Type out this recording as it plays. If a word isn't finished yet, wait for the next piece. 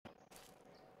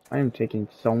I am taking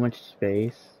so much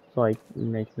space to like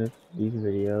make these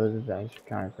videos. It's actually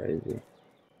kind of crazy.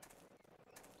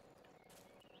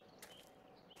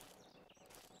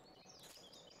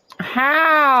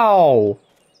 How?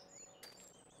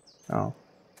 Oh.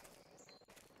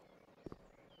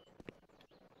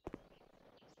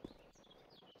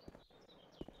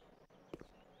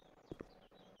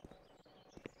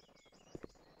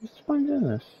 What's the point in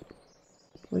this?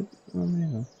 Like, oh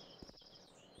man.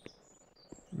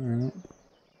 Alright. I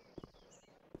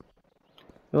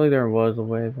feel like there was a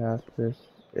way past this.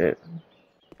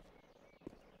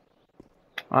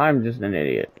 I'm just an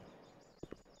idiot.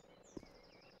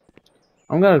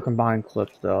 I'm gonna combine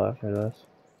clips though after this.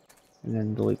 And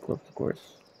then delete clips, of course.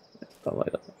 Stuff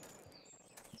like that.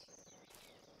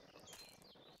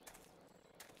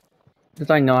 Since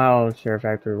I know how share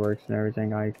factory works and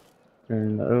everything, I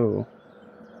can. Oh.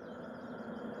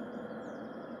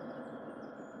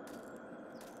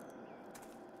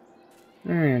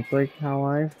 It's like how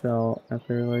I felt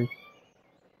after, like,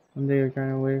 one day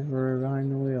trying to wait for her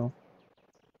behind the wheel.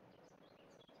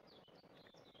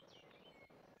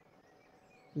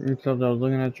 Except I was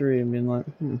looking at a tree and being like,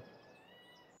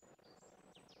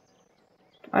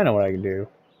 I know what I can do.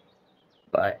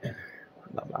 But,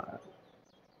 blah, blah.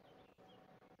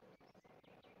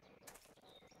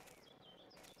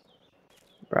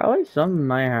 Probably something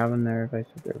might have in there if I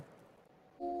sit there.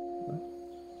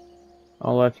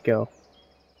 Oh, let's go.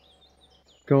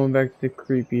 Going back to the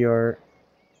creepy art.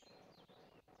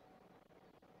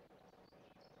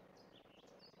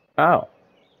 Oh.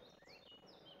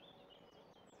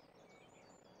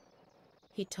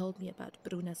 He told me about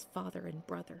Bruna's father and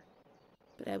brother,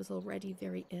 but I was already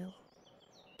very ill.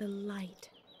 The light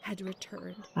had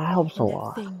returned, That helps a and that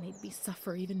lot. thing made me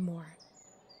suffer even more.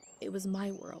 It was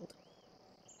my world,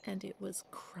 and it was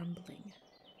crumbling.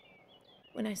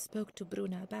 When I spoke to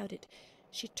Bruna about it,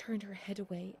 she turned her head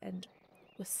away and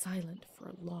was silent for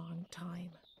a long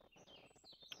time.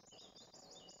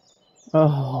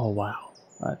 Oh, wow.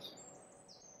 That's...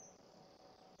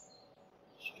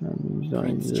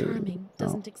 Prince Charming Oh.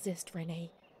 doesn't exist,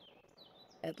 Renee.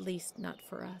 At least not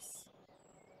for us.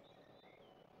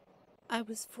 I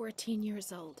was 14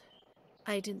 years old.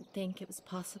 I didn't think it was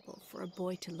possible for a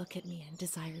boy to look at me and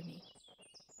desire me.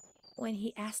 When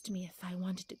he asked me if I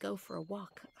wanted to go for a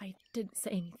walk, I didn't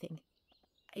say anything.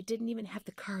 I didn't even have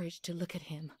the courage to look at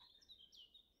him.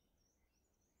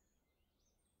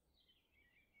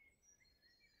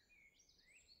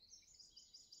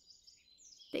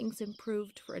 Things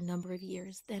improved for a number of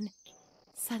years, then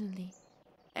suddenly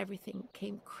everything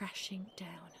came crashing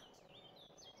down.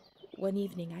 One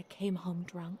evening I came home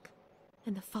drunk,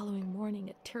 and the following morning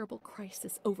a terrible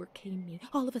crisis overcame me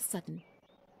all of a sudden.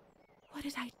 What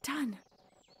had I done?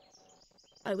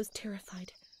 I was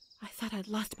terrified. I thought I'd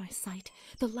lost my sight.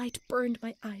 The light burned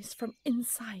my eyes from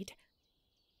inside.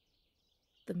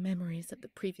 The memories of the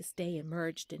previous day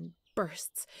emerged in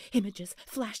bursts, images,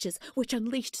 flashes, which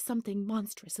unleashed something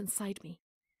monstrous inside me.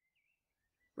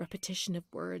 Repetition of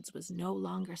words was no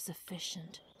longer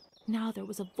sufficient. Now there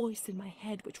was a voice in my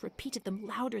head which repeated them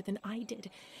louder than I did,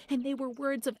 and they were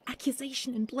words of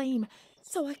accusation and blame.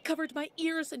 So I covered my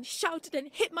ears and shouted and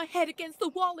hit my head against the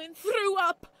wall and threw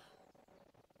up.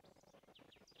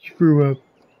 Screw up.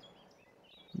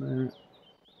 Man.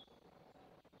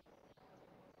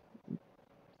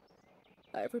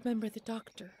 I remember the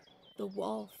doctor, the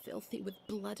wall filthy with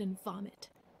blood and vomit.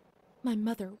 My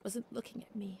mother wasn't looking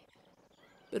at me.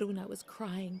 Bruna was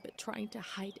crying but trying to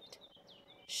hide it.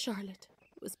 Charlotte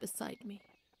was beside me.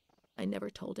 I never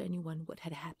told anyone what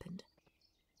had happened.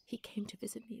 He came to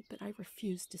visit me, but I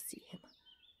refused to see him.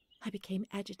 I became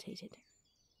agitated.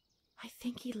 I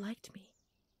think he liked me,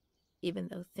 even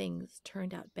though things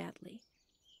turned out badly.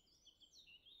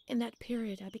 In that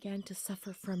period, I began to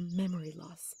suffer from memory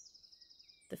loss.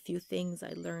 The few things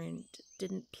I learned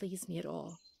didn't please me at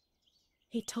all.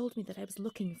 He told me that I was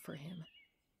looking for him.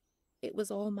 It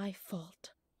was all my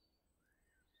fault.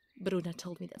 Bruna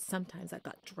told me that sometimes I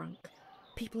got drunk.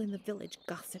 People in the village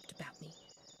gossiped about me.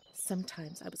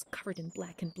 Sometimes I was covered in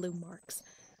black and blue marks.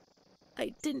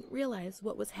 I didn't realize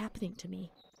what was happening to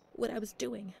me, what I was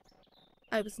doing.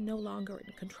 I was no longer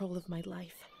in control of my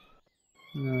life.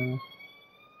 No.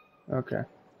 Okay.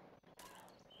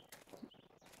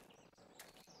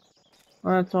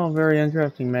 Well, that's all very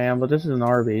interesting, man, but this is an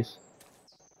Arby's.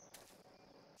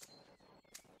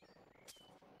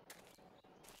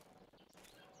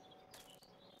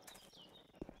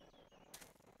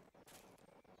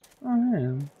 Oh,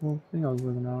 man. Well, I think I was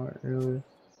looking out earlier.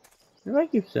 Maybe I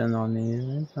keep sitting on these.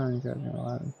 It's not interesting a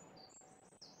lot.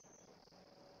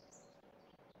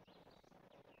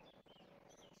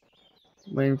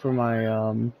 Waiting for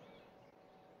my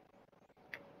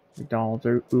McDonald's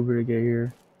or Uber to get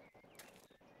here.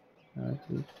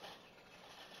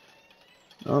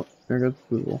 Oh, there goes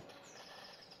Google.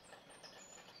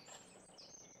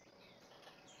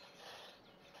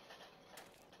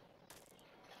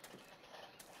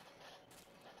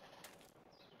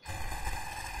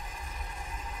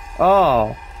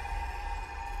 Oh.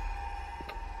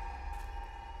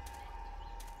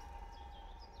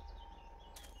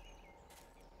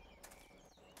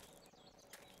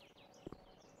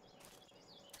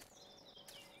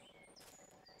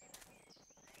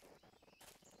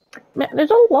 Man,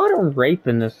 there's a lot of rape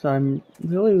in this. I'm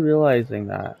really realizing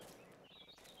that.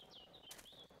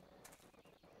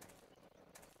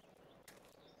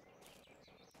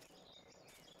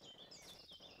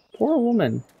 Poor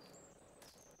woman.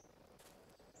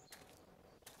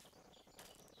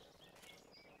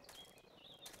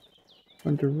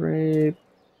 Under rape,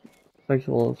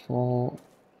 sexual assault.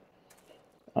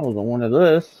 I wasn't one of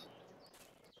this.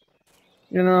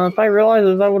 You know, if I realized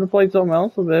this, I would have played something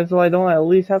else with it, so I don't at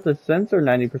least have to censor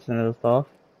 90% of the stuff.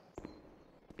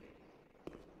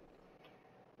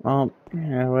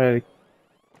 Yeah, wait.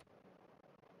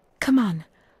 Come on.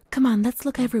 Come on, let's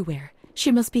look everywhere.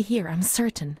 She must be here, I'm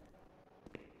certain.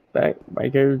 Back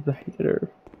to her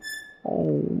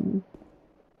home.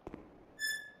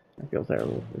 I feel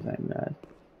terrible for saying that.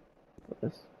 But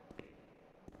that's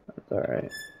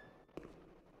alright.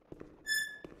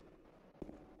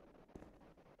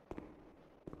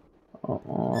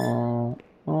 Uh-oh.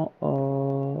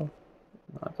 Uh-oh.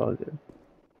 That's all good.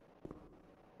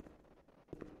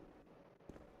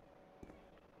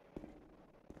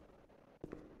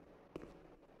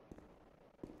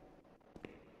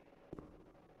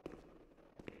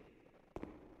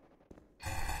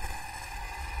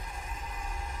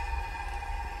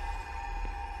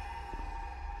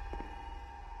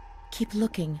 Keep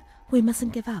looking. We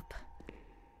mustn't give up.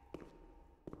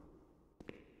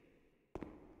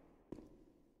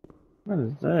 What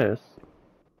is this?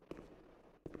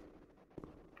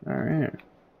 Alright.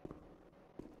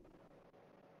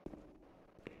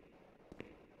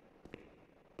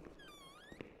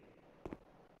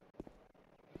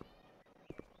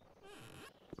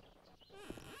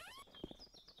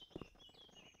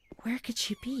 Where could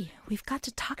she be? We've got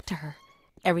to talk to her.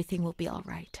 Everything will be all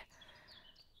right.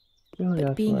 Really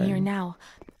But being here isolating. now,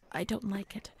 I don't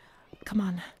like it. Come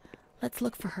on, let's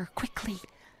look for her quickly.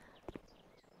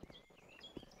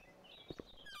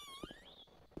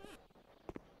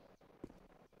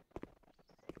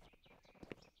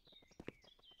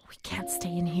 We can't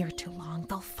stay in here too long.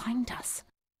 They'll find us.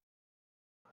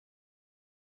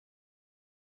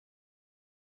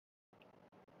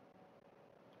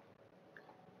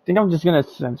 I think I'm just gonna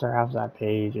censor half that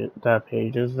page. The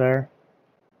pages there.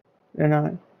 They're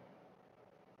not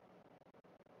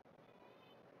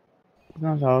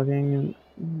talking.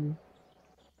 I'm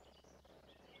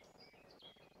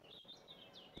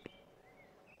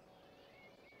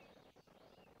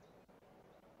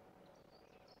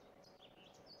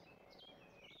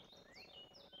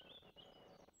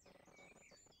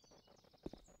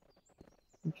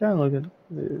trying to look at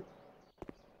the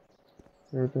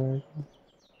survey.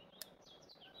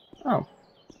 Oh,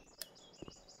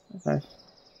 that's nice.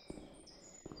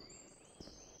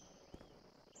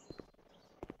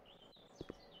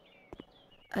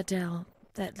 Adele,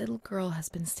 that little girl has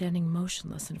been standing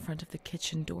motionless in front of the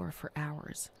kitchen door for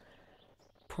hours.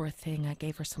 Poor thing, I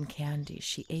gave her some candy.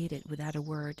 She ate it without a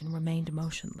word and remained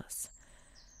motionless.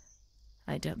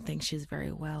 I don't think she's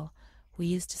very well. We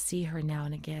used to see her now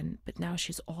and again, but now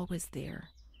she's always there.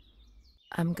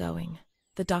 I'm going.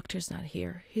 The doctor's not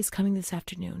here. He's coming this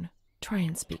afternoon. Try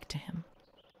and speak to him.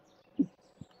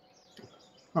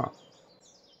 Huh.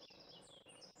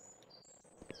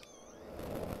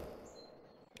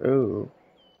 Oh.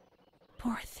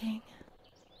 Poor thing.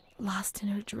 Lost in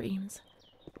her dreams.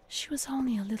 She was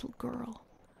only a little girl.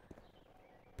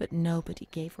 But nobody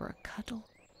gave her a cuddle.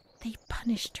 They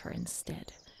punished her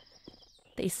instead.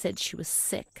 They said she was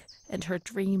sick and her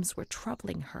dreams were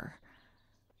troubling her.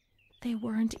 They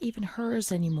weren't even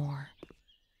hers anymore.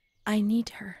 I need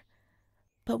her.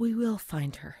 But we will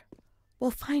find her.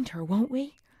 We'll find her, won't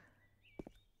we?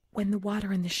 When the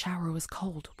water in the shower was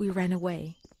cold, we ran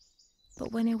away.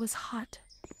 But when it was hot,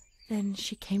 then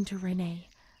she came to Renee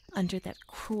under that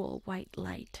cruel white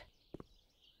light.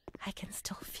 I can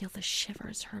still feel the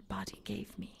shivers her body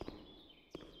gave me.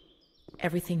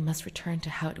 Everything must return to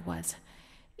how it was.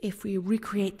 If we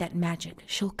recreate that magic,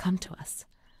 she'll come to us.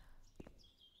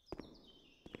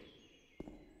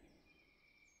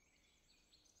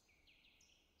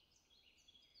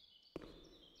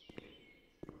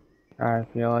 I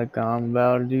feel like I'm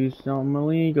about to do something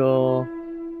illegal.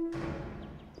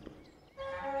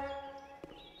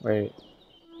 Wait.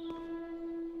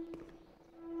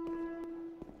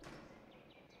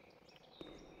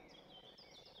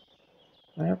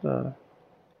 I have to...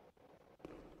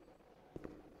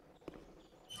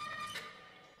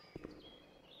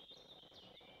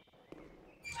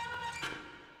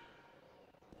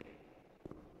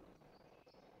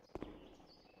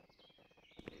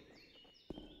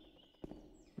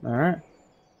 Alright.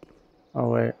 Oh,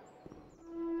 wait.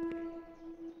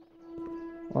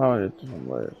 Well, it doesn't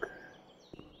work.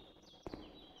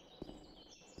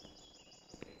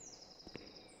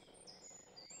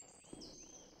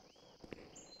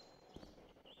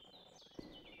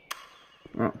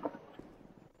 Oh.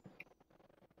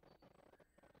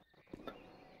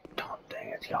 Don't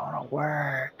think it's gonna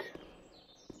work.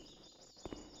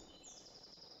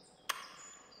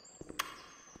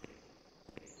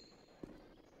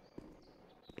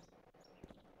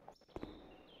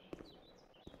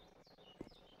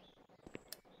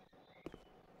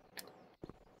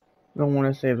 Don't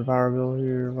want to save the power bill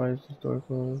here. Why is the door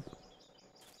closed?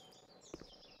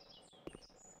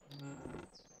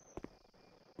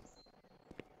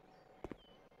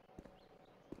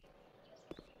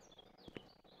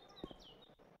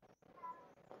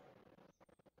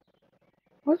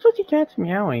 What's with the cats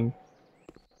meowing?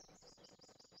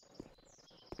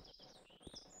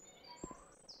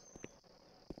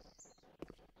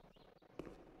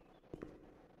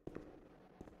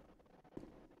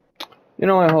 You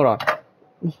know what? Hold on.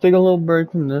 Let's take a little break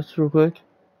from this real quick.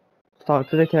 Let's talk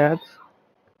to the cats.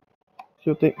 See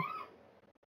what they...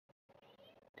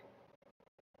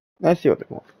 Let's see what they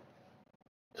want.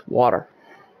 It's water.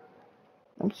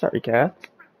 I'm sorry, cats.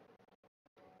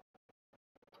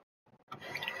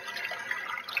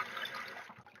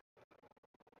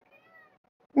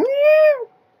 Meow.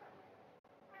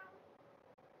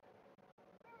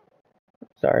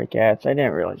 Sorry, cats. I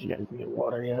didn't realize you guys needed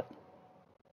water yet.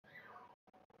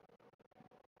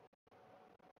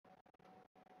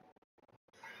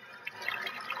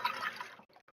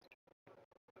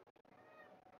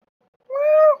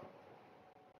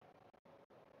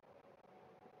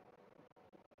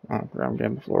 Oh, I'm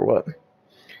getting the floor wet.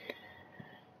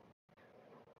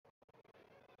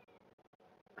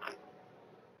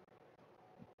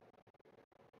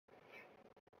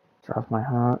 Drop my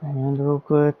hot hand real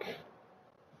quick.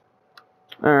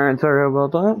 Alright, sorry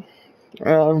about that.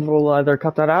 We'll either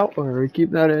cut that out or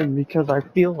keep that in because I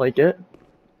feel like it.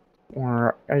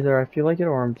 Or either I feel like it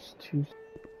or I'm just too...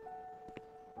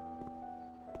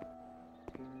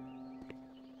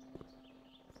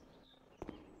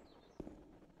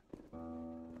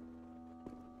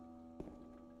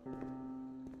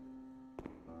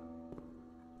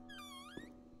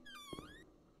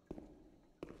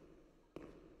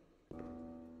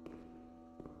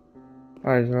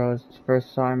 Alright, so it's the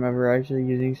first time ever actually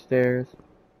using stairs.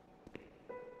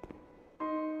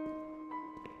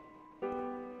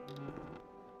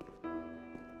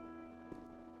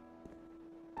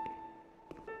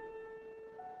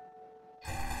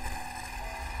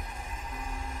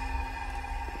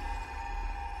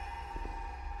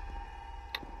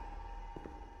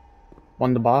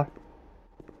 Won the bar.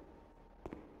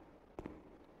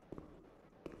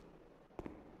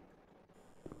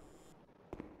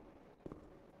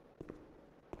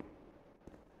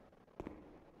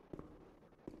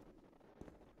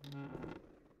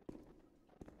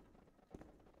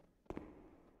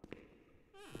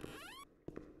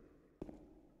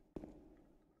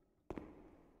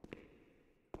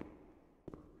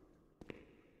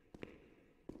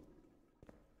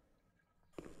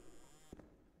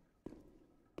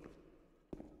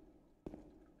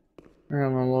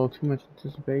 I'm a little too much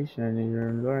anticipation in these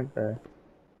rooms, aren't there?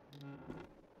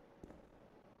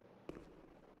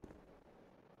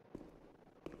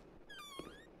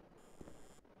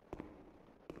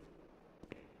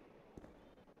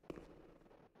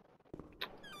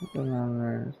 What's going on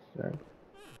there? So,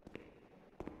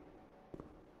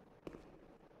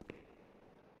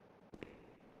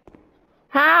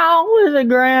 how is a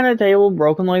granite table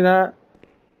broken like that?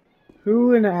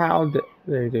 Who and how did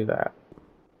they do that?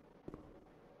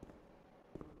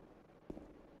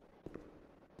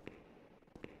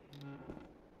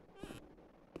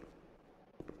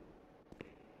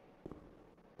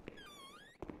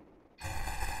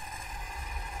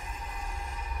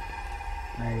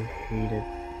 I hate it.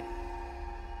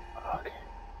 Okay.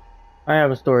 I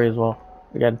have a story as well.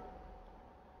 Again.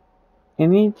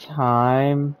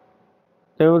 Anytime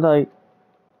they would like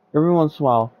every once in a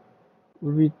while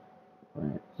would be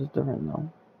it's just different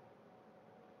though.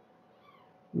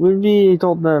 We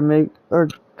told them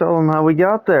tell them how we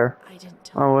got there. I didn't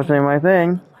tell Oh, what's my anyone about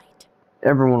thing? the light.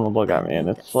 Everyone would look I at me and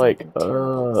knew that it's like, something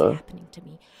terrible was happening to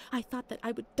me. I thought that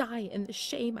I would die, and the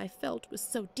shame I felt was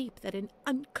so deep that an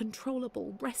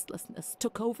uncontrollable restlessness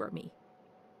took over me.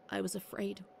 I was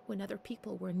afraid when other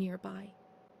people were nearby.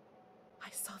 I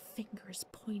saw fingers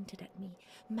pointed at me,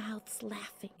 mouths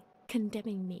laughing,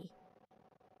 condemning me.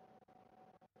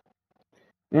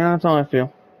 yeah, that's how I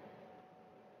feel.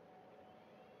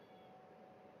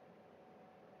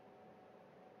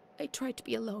 I tried to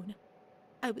be alone.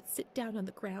 I would sit down on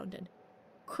the ground and,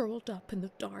 curled up in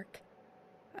the dark,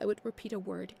 I would repeat a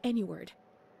word, any word,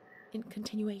 in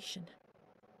continuation.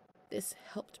 This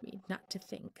helped me not to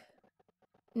think,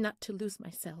 not to lose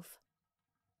myself.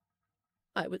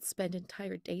 I would spend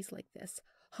entire days like this,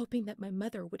 hoping that my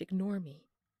mother would ignore me.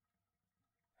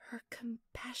 Her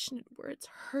compassionate words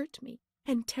hurt me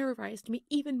and terrorized me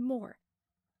even more,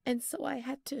 and so I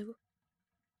had to.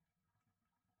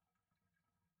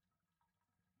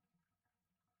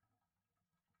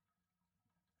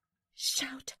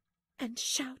 Shout and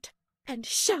shout and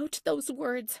shout those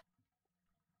words.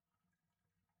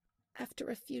 After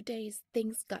a few days,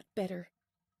 things got better,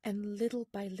 and little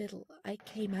by little I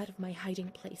came out of my hiding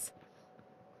place.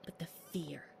 But the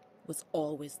fear was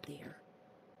always there,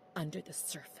 under the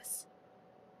surface,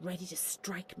 ready to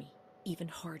strike me even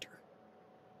harder.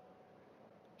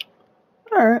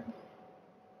 Alright.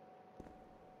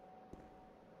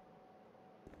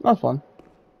 That's fun.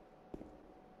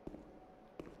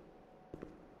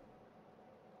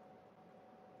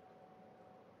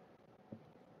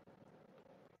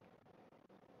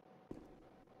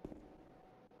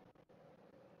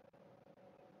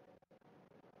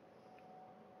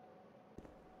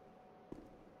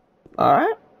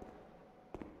 Alright.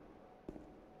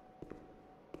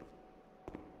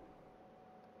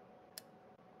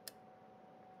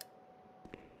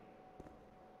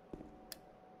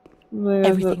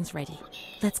 Everything's ready.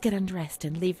 Let's get undressed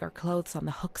and leave our clothes on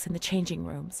the hooks in the changing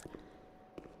rooms.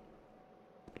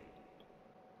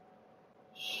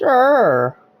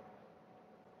 Sure.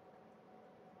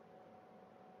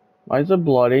 Why is it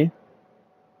bloody?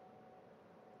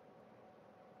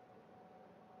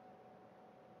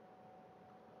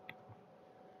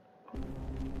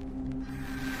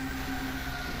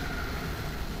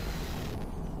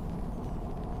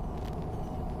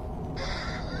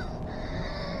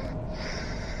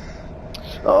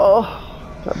 Oh.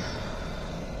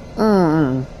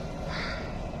 Mm.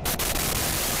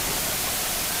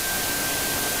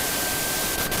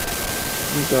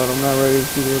 Oh god, I'm not ready to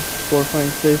see the horrifying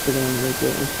face they're gonna make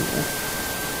it.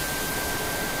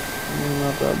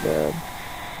 Not that bad.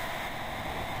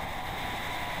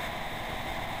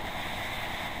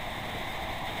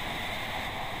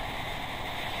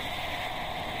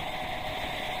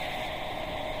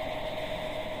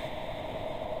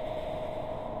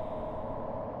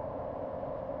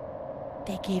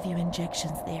 They gave you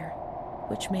injections there,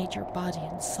 which made your body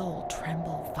and soul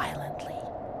tremble violently.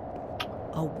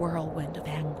 A whirlwind of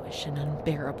anguish and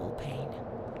unbearable pain.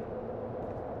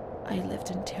 I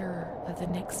lived in terror of the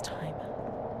next time.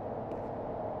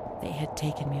 They had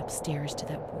taken me upstairs to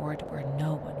that ward where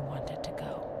no one wanted to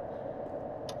go.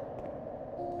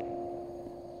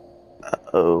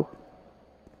 Uh-oh.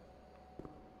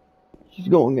 She's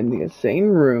going in the insane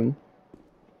room.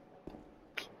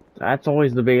 That's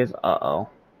always the biggest uh-oh.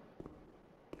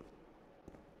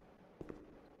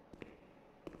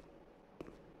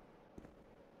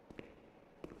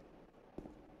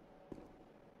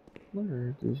 Where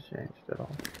is this changed at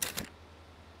all?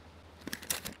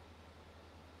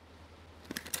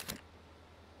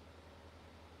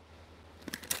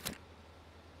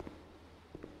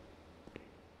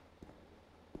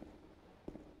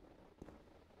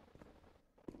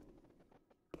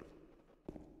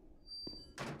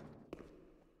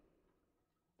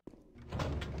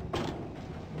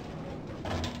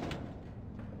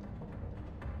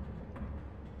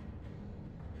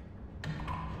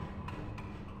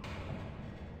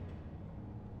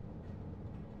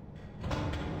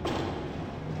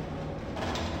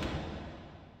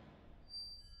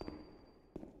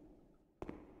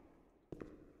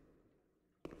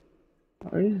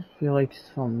 I just feel like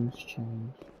something's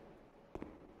changed.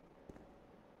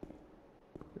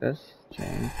 This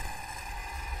changed.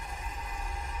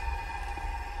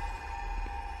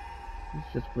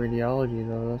 It's just radiology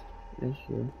though, that's the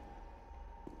issue.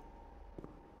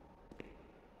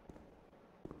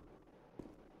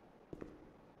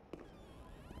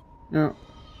 No.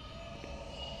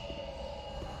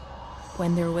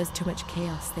 When there was too much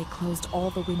chaos, they closed all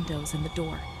the windows and the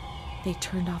door. They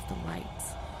turned off the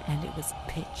lights, and it was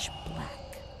pitch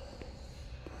black.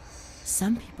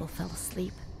 Some people fell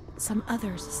asleep. Some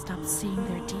others stopped seeing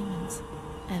their demons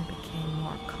and became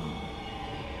more calm.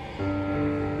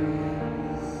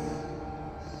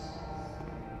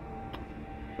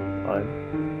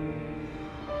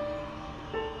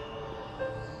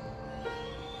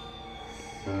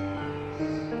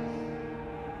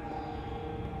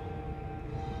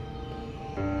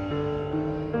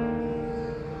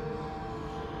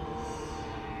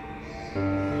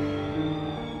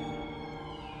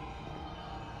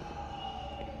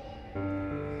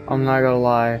 I'm not gonna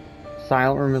lie.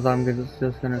 Silent room is I'm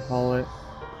just gonna call it.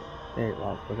 Hey,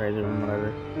 well, okay, the room,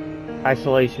 whatever.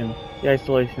 Isolation. The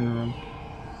isolation room.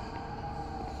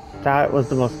 That was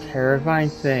the most terrifying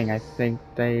thing I think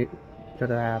they could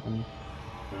have happened.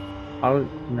 I was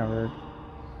never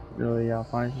really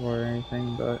punished for it or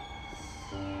anything, but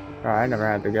I never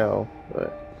had to go,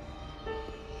 but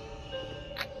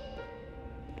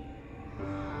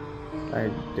I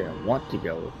didn't want to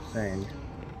go. Saying,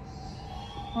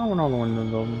 I want all the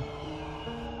windows open.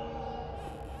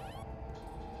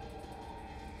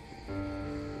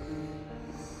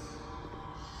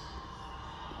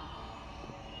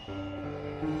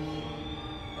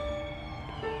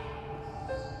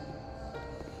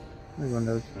 The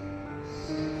windows.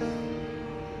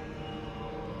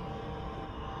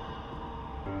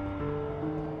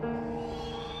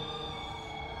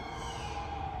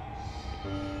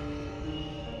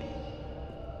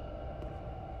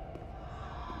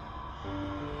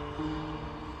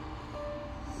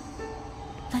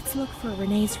 Let's look for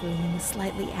Renee's room in the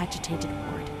slightly agitated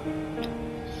ward.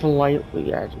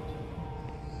 Slightly agitated.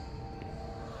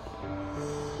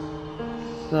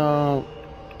 So,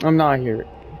 I'm not here.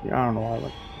 I don't know why I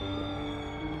went.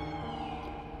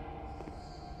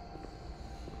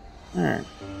 Alright.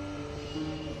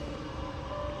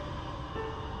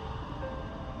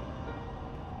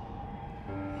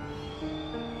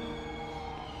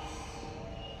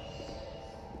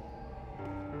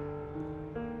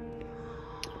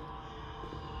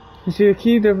 You see, the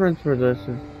key difference for this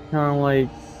is kind of like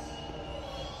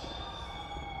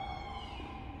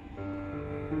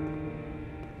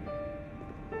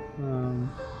oh,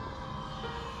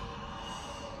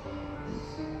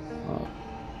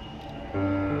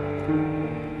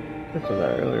 I said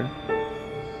that earlier.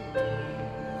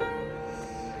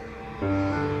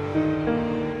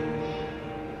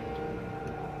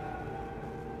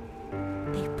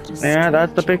 Yeah,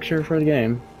 that's the picture for the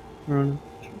game. Yeah.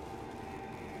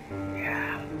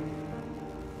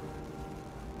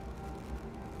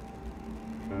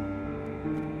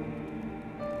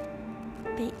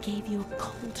 They gave you a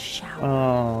cold shower.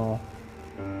 Oh.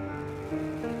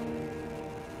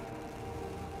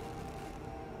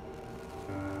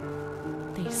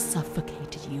 They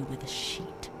suffocated you with a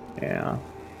sheet. Yeah.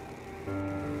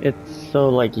 It's so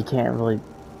like you can't really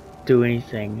do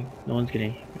anything. No one's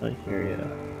gonna really hear you.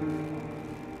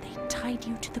 They tied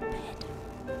you to the bed.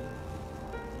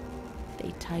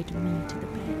 They tied me to the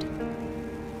bed.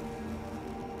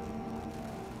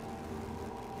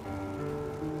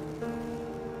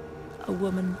 A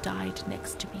woman died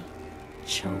next to me,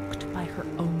 choked by her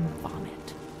own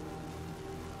vomit.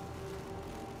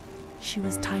 She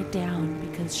was tied down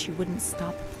because she wouldn't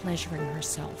stop pleasuring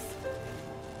herself.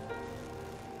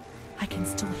 I can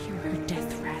still hear her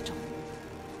death rattle.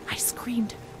 I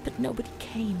screamed, but nobody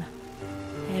came.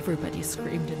 Everybody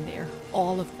screamed in there,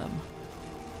 all of them.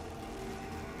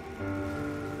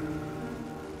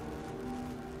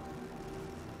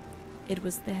 It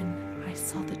was then I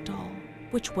saw the doll,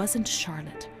 which wasn't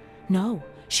Charlotte. No,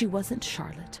 she wasn't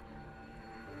Charlotte.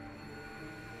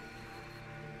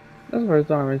 That's the first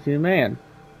time I see a man.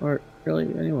 Or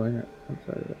really, anyway,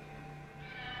 outside of it.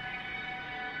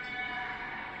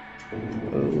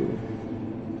 Oh.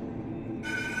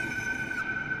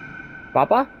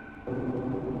 Papa?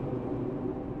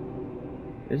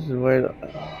 This is where the...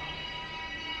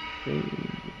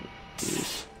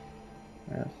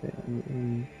 I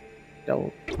see.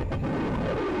 Double.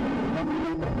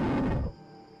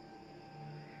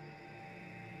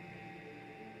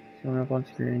 Showing up on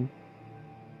screen.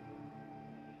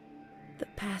 The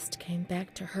past came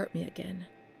back to hurt me again.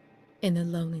 In the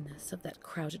loneliness of that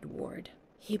crowded ward,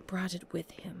 he brought it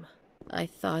with him. I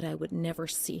thought I would never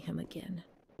see him again.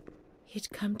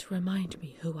 He'd come to remind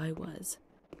me who I was.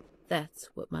 That's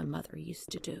what my mother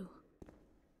used to do.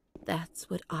 That's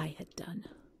what I had done.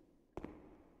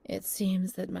 It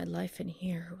seems that my life in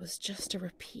here was just a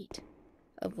repeat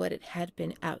of what it had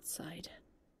been outside.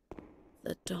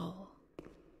 The doll,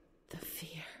 the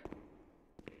fear,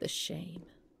 the shame.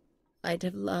 I'd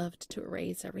have loved to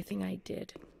erase everything I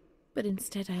did, but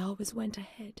instead I always went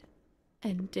ahead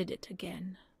and did it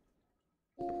again.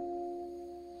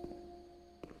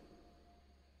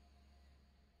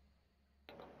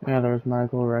 Yeah, there was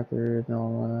medical records and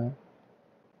all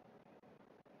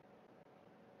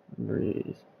that.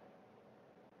 Breeze.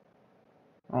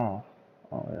 Oh.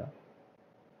 Oh, yeah.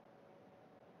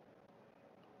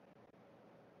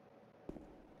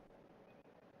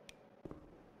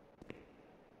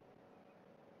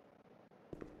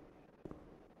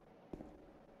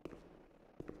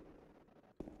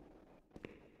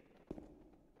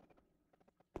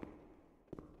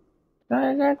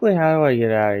 Not exactly how do I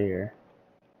get out of here?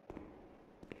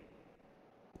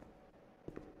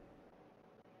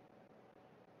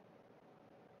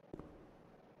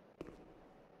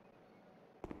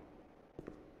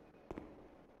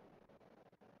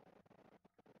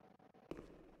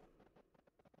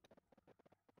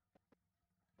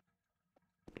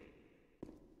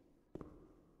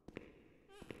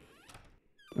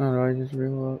 Oh, do I just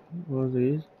reload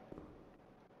these?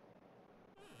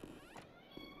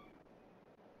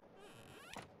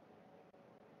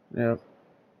 Yep.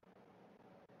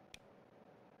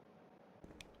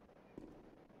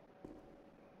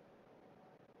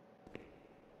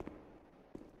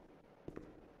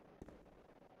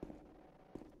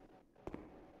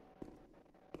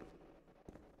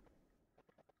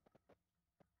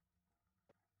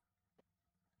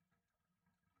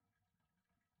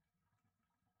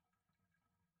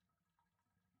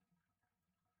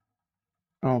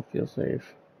 I don't feel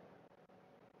safe.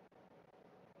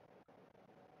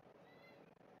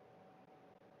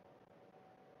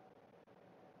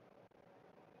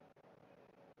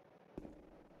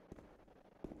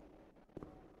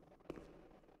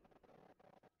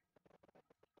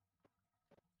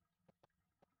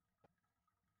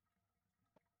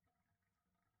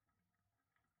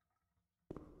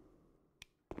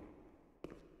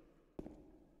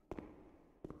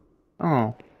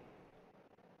 Oh.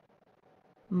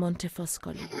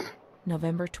 Montefoscolo,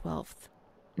 November 12th,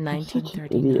 I'm such an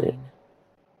idiot.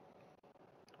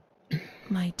 1939.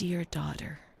 My dear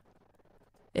daughter,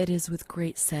 it is with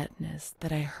great sadness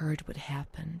that I heard what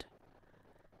happened.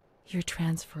 Your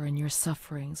transfer and your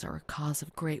sufferings are a cause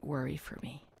of great worry for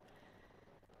me.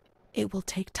 It will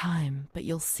take time, but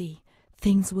you'll see,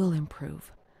 things will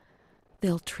improve.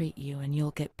 They'll treat you and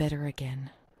you'll get better again.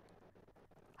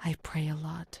 I pray a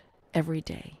lot, every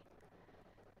day.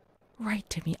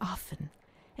 Write to me often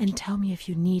and tell me if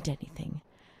you need anything.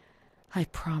 I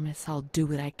promise I'll do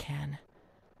what I can.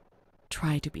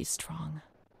 Try to be strong.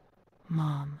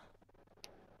 Mom.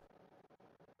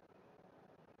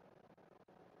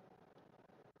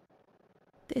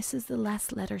 This is the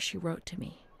last letter she wrote to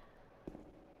me.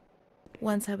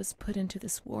 Once I was put into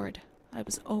this ward, I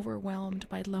was overwhelmed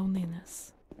by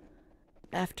loneliness.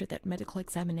 After that medical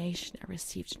examination, I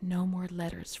received no more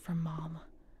letters from Mom.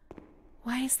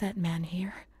 Why is that man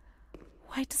here?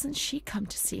 Why doesn't she come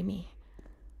to see me?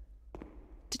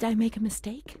 Did I make a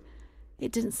mistake?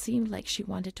 It didn't seem like she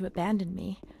wanted to abandon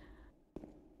me.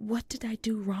 What did I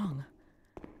do wrong?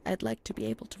 I'd like to be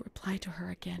able to reply to her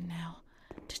again now,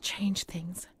 to change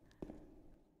things.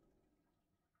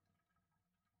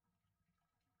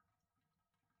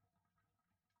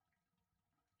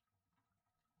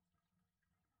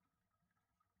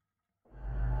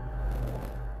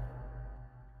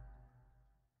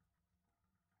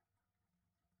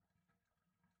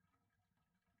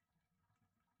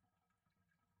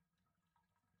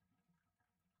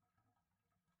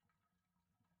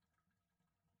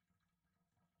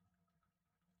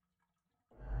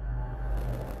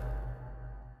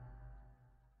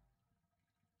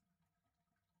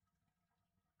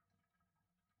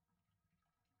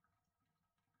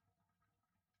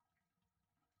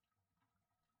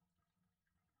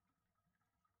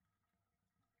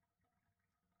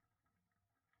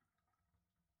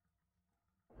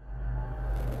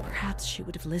 Perhaps she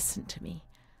would have listened to me.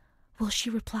 Will she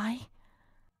reply?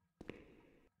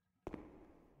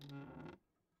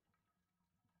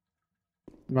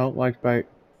 Nope, like bite.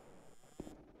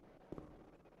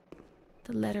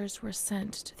 The letters were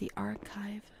sent to the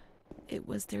archive. It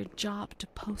was their job to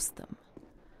post them.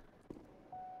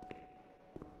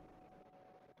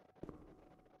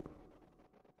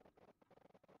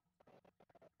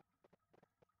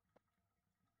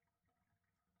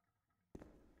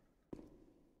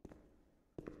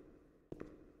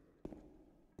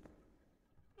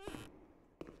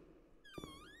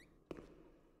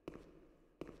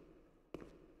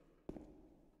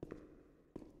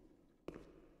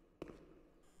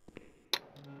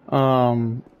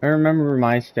 I remember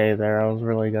my stay there. I was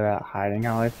really good at hiding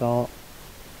how I felt.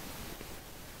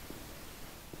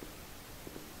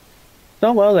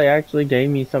 So well, they actually gave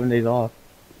me 7 days off.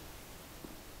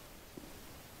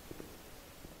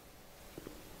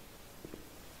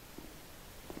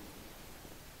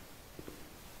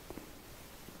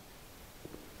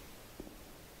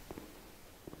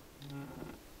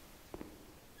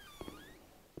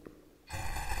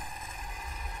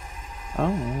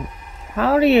 Oh.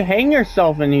 How do you hang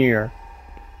yourself in here?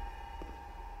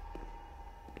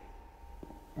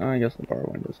 Oh, I guess the bar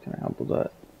windows can help with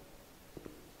that.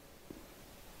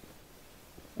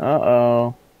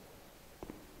 Uh-oh.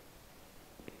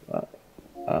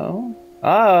 Oh?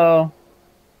 Uh-oh.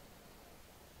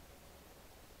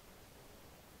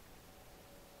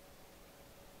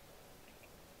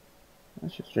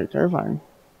 That's just straight terrifying.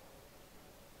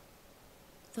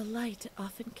 The light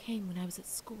often came when I was at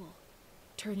school,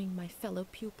 turning my fellow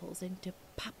pupils into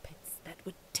puppets that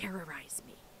would terrorize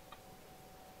me.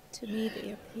 To me,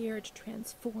 they appeared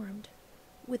transformed,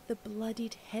 with the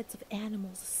bloodied heads of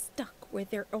animals stuck where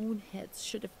their own heads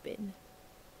should have been.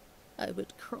 I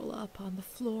would curl up on the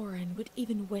floor and would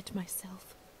even wet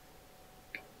myself.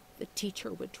 The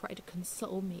teacher would try to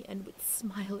console me and would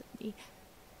smile at me,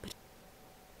 but...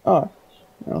 Oh.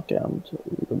 Okay, I'm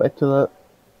gonna go back to that.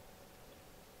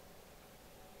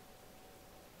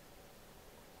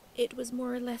 It was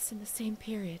more or less in the same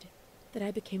period that I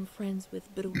became friends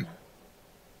with Bruna.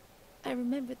 I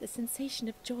remember the sensation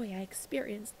of joy I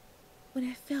experienced when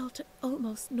I felt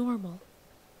almost normal.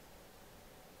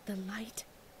 The light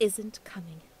isn't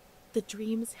coming. The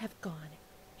dreams have gone,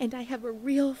 and I have a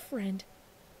real friend,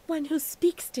 one who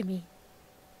speaks to me.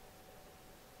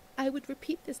 I would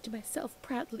repeat this to myself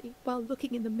proudly while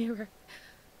looking in the mirror,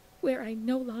 where I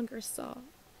no longer saw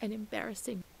an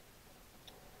embarrassing.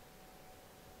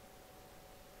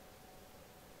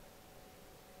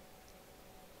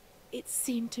 It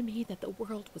seemed to me that the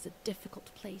world was a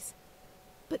difficult place,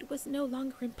 but it was no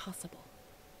longer impossible.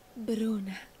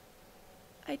 Bruna.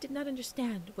 I did not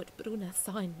understand what Bruna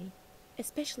saw in me,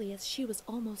 especially as she was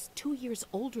almost 2 years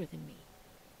older than me.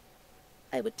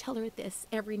 I would tell her this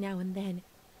every now and then,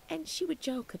 and she would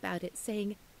joke about it,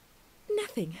 saying,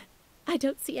 "Nothing. I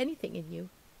don't see anything in you,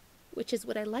 which is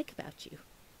what I like about you."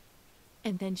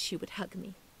 And then she would hug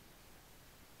me.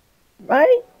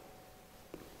 Right?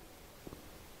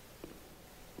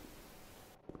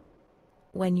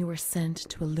 When you were sent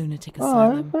to a lunatic Oh, I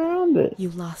asylum, found it. you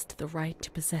lost the right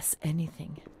to possess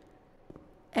anything.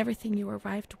 Everything you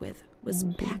arrived with was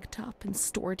packed up and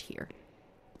stored here,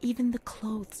 even the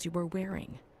clothes you were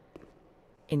wearing,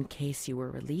 in case you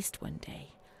were released one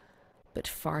day, but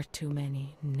far too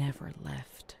many never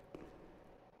left.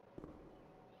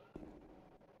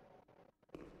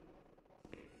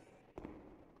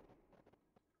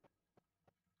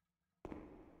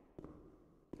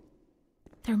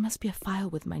 There must be a file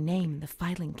with my name in the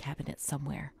filing cabinet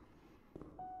somewhere.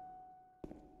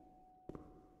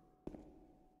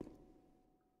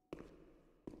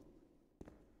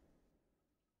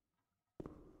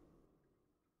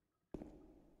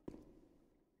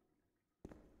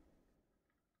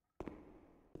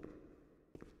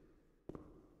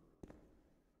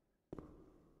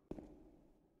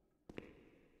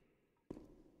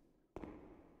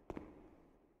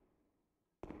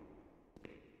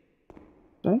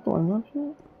 Thank you, I'm not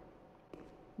sure.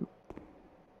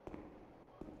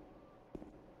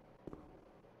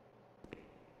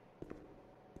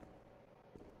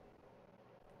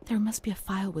 There must be a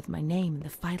file with my name in the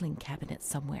filing cabinet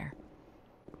somewhere.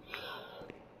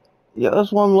 Yeah,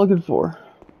 that's what I'm looking for.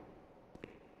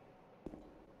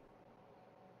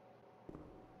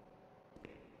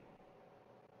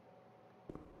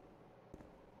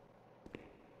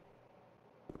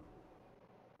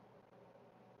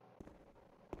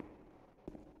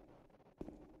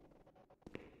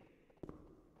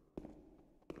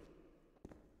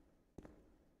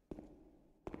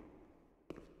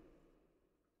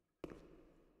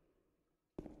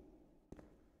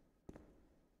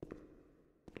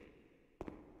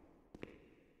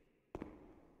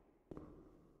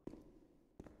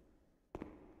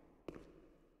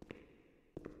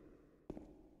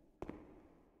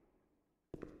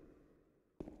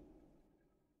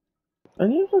 I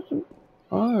need such a...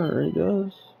 Oh, it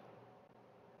does.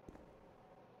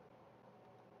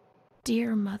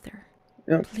 Dear Mother,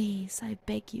 Yep. please, I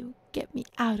beg you, get me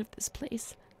out of this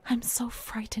place. I'm so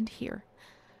frightened here.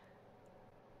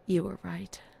 You were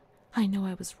right. I know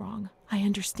I was wrong. I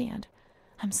understand.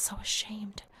 I'm so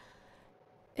ashamed.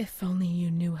 If only you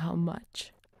knew how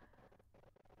much.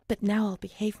 But now I'll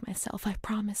behave myself, I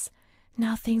promise.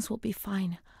 Now things will be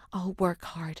fine. I'll work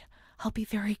hard. I'll be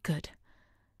very good.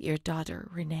 Your daughter,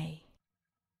 Renee.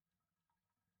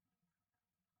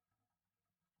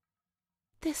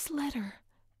 This letter.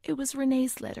 It was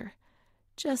Renee's letter,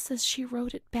 just as she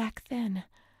wrote it back then.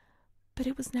 But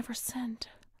it was never sent.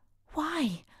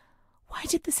 Why? Why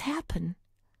did this happen?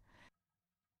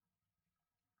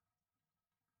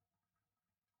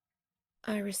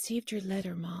 I received your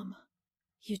letter, Mom.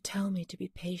 You tell me to be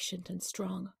patient and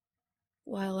strong.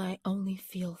 while I only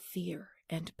feel fear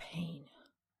and pain.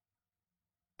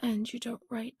 And you don't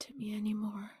write to me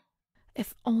anymore.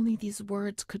 If only these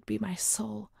words could be my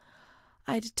soul,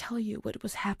 I'd tell you what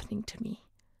was happening to me.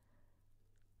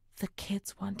 The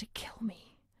kids want to kill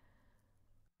me.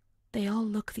 They all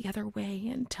look the other way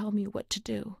and tell me what to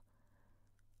do.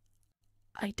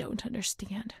 I don't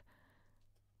understand.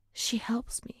 She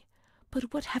helps me,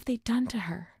 but what have they done to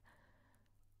her?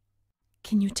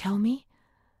 Can you tell me?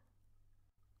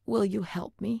 Will you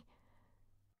help me?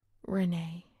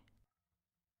 Renee.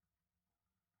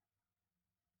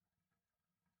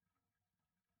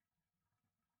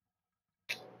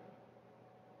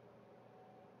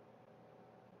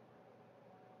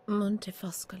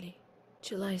 Montefoscoli,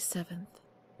 July 7th,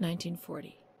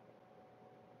 1940.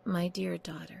 My dear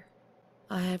daughter,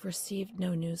 I have received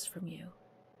no news from you.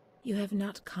 You have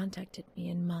not contacted me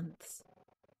in months.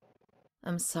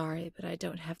 I'm sorry, but I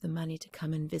don't have the money to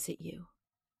come and visit you.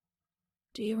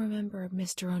 Do you remember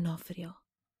Mr. Onofrio?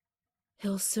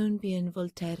 He'll soon be in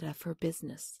Volterra for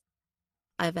business.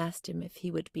 I've asked him if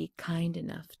he would be kind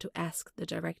enough to ask the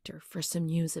director for some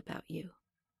news about you.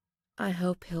 I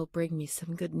hope he'll bring me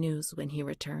some good news when he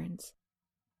returns.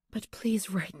 But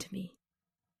please write to me.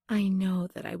 I know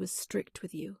that I was strict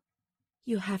with you.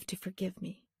 You have to forgive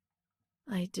me.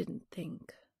 I didn't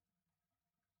think.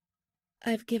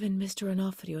 I've given Mr.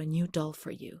 Onofrio a new doll for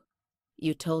you.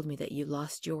 You told me that you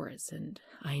lost yours, and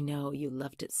I know you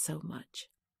loved it so much.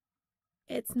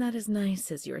 It's not as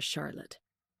nice as your Charlotte,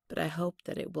 but I hope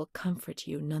that it will comfort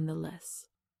you nonetheless.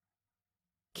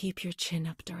 Keep your chin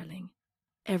up, darling.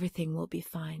 Everything will be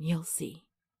fine, you'll see.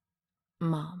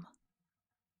 Mom.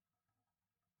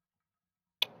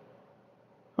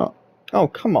 Oh,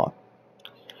 come on.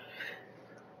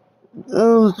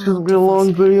 Oh, this should be a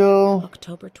long video.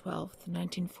 October 12th,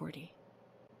 1940.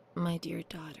 My dear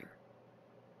daughter,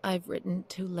 I've written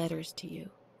 2 letters to you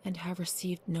and have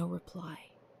received no reply.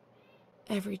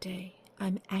 Every day,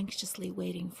 I'm anxiously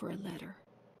waiting for a letter.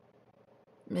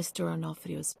 Mr.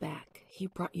 Onofrio's back. He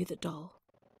brought you the doll.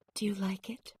 Do you like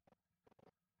it?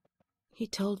 He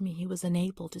told me he was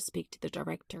unable to speak to the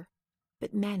director,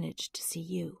 but managed to see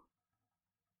you.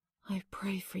 I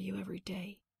pray for you every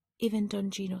day. Even Don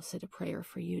Gino said a prayer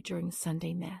for you during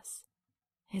Sunday Mass.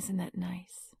 Isn't that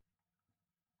nice?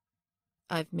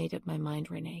 I've made up my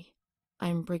mind, Renee.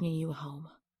 I'm bringing you home.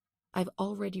 I've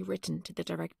already written to the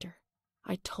director.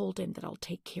 I told him that I'll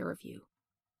take care of you.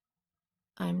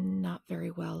 I'm not very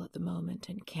well at the moment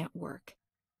and can't work,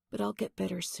 but I'll get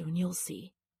better soon, you'll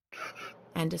see.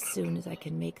 And as soon as I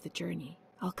can make the journey,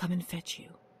 I'll come and fetch you.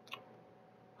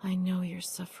 I know you're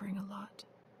suffering a lot,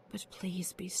 but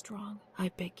please be strong, I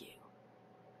beg you.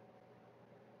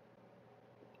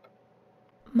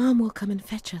 Mom will come and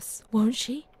fetch us, won't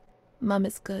she? Mom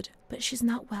is good, but she's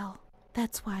not well.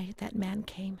 That's why that man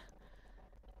came.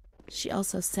 She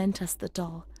also sent us the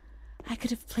doll. I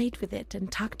could have played with it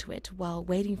and talked to it while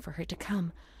waiting for her to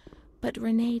come, but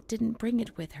Renee didn't bring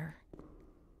it with her.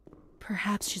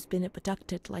 Perhaps she's been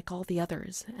abducted like all the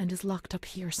others and is locked up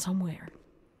here somewhere.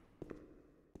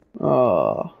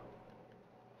 Oh.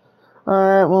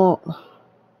 Alright, well.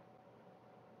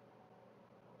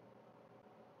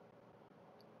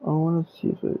 I want to see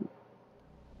if it.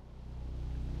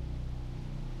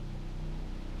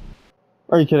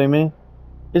 Are you kidding me?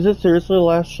 Is it seriously the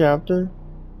last chapter?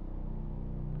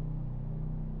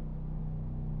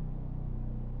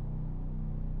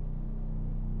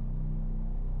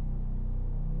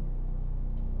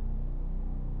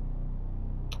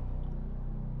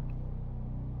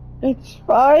 It's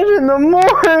 5 in the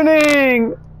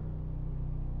morning!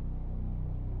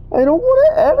 I don't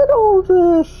want to edit all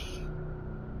this!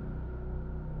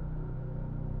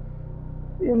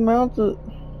 The amount of...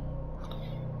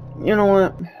 You know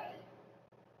what?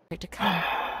 To come,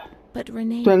 but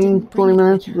Renee 10, didn't bring 20 it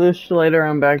minutes with her. ish later,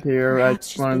 I'm back here. Perhaps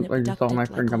she's been I just saw my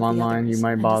abducted friend like come all the online. He others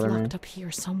might and is bother me. locked up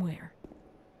here somewhere.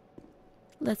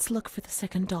 Let's look for the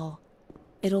second doll.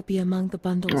 It'll be among the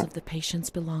bundles of the patient's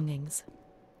belongings.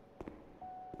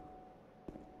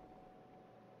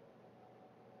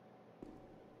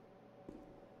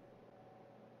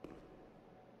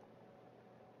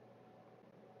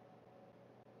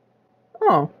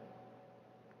 Oh.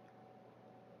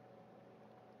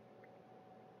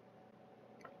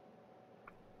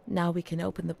 Now we can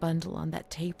open the bundle on that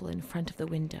table in front of the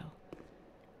window.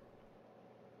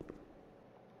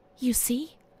 You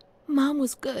see? Mom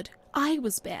was good. I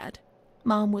was bad.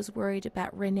 Mom was worried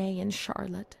about Renee and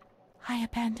Charlotte. I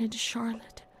abandoned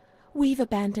Charlotte. We've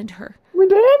abandoned her. We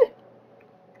did?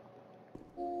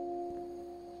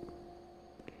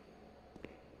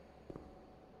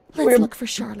 Let's look for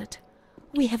Charlotte.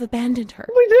 We have abandoned her.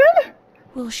 We did?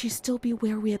 Will she still be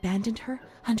where we abandoned her,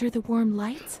 under the warm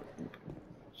lights?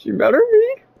 She better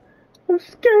be. I'm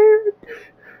scared.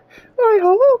 I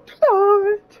hope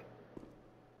not.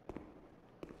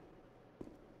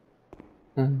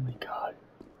 Oh my god.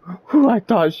 Ooh, I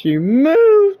thought she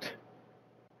moved.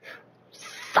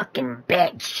 Fucking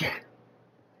bitch.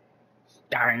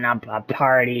 Starting up a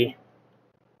party.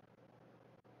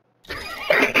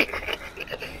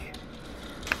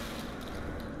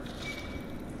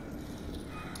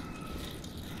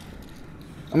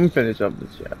 I'm gonna finish up this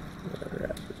chapter. Whatever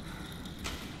happens.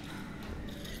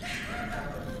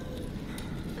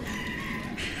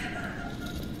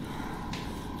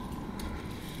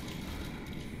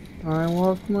 I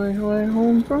walked my way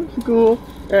home from school,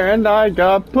 and I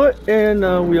got put in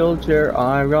a wheelchair.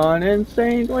 I run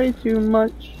insane way too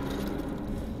much.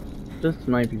 This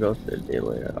might be posted a day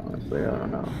later, honestly, I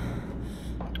don't know.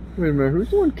 Wait a minute, who's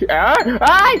the one? No,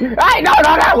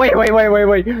 wait.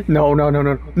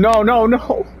 No.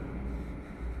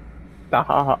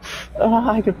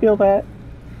 I can feel that.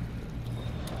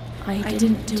 I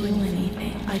didn't do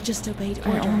anything. I just obeyed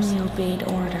orders. I only obeyed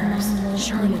orders.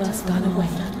 Charlotte's gone away.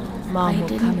 Mom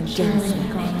will come and get us.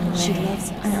 She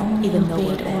loves us, even though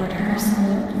we're bad. Orders.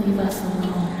 Leave us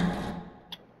alone.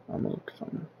 I'm gonna look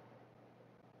something.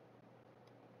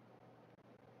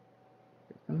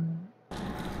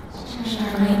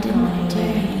 I didn't do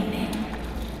anything.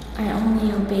 I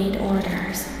only obeyed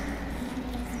orders.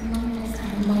 Mom will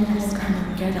come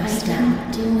and get us now. I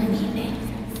didn't do anything.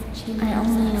 I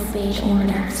only obeyed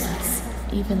orders.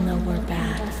 Even though we're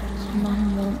bad.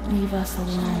 Mom won't leave us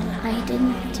alone. I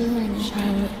didn't do anything.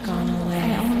 Charlotte gone away.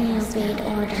 I only obeyed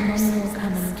orders. Mom will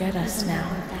come and get us now.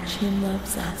 She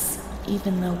loves us,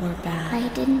 even though we're bad. I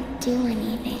didn't do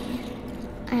anything.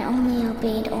 I only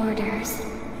obeyed orders.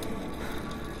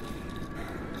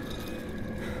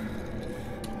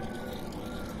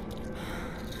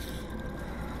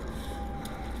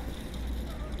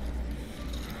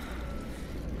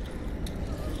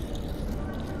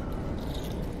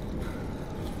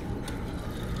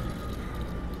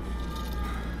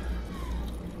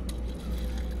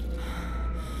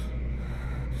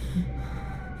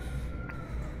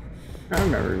 I've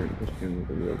never even pushed him with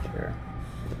a wheelchair.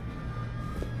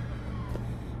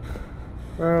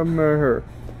 Her.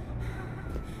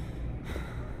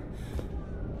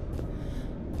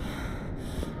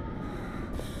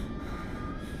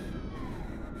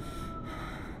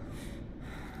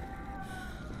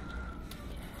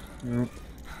 Nope.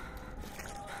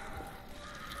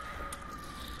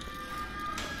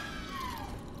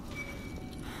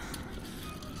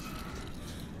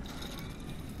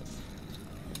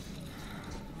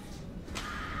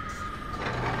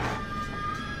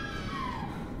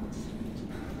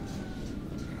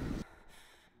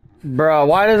 Bro,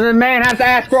 why does a man have to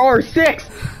ask for R6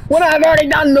 when I've already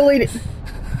done deleted?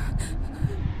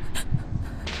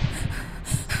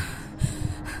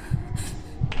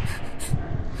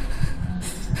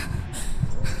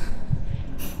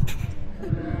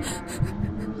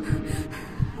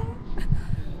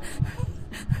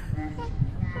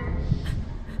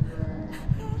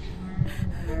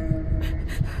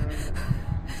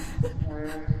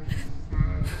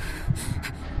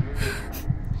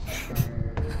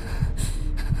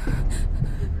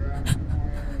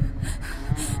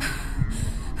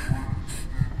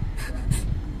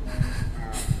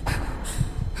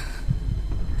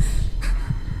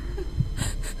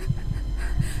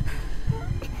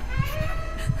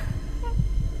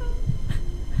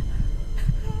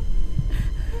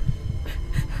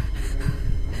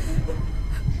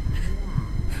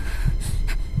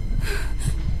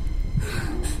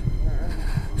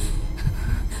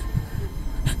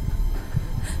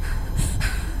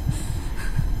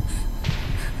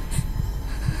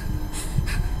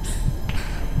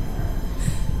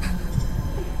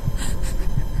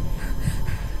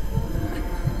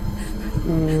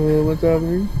 What's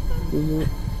happening?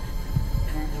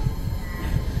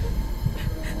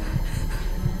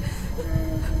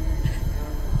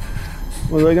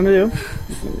 What are they gonna do?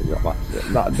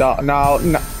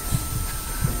 No.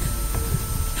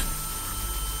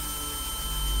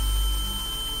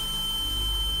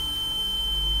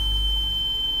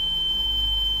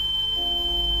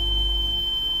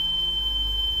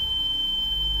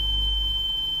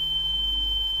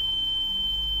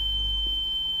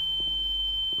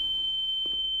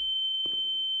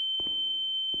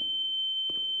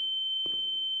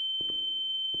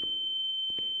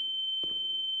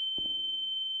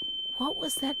 What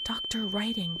was that doctor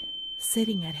writing,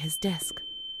 sitting at his desk?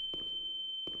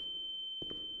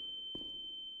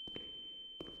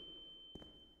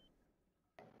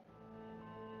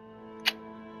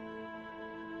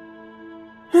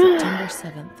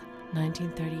 December 7th,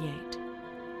 1938.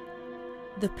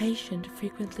 The patient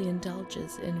frequently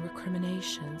indulges in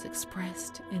recriminations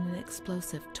expressed in an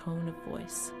explosive tone of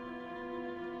voice.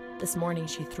 This morning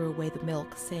she threw away the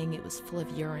milk, saying it was full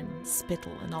of urine,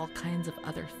 spittle, and all kinds of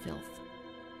other filth.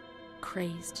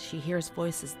 Crazed, she hears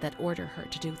voices that order her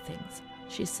to do things.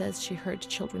 She says she heard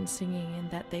children singing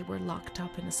and that they were locked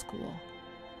up in a school.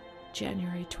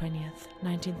 January 20th,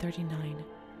 1939.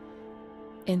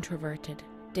 Introverted,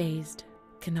 dazed,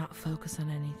 cannot focus on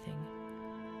anything.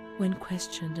 When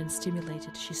questioned and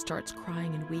stimulated, she starts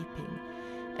crying and weeping.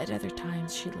 At other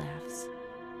times, she laughs.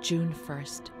 June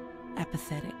 1st.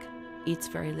 Apathetic. Eats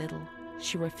very little.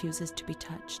 She refuses to be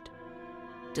touched.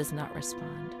 Does not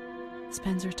respond.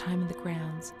 Spends her time in the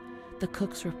grounds. The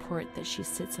cooks report that she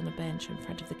sits on a bench in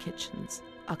front of the kitchens.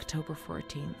 October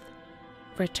 14th.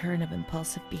 Return of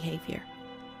impulsive behavior.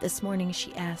 This morning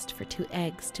she asked for 2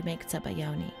 eggs to make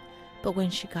tzabayoni, but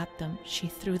when she got them, she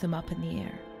threw them up in the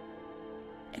air.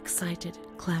 Excited,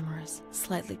 clamorous,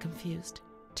 slightly confused,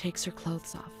 takes her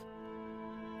clothes off.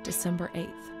 December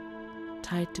 8th.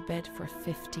 Tied to bed for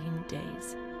 15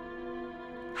 days.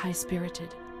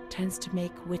 High-spirited, tends to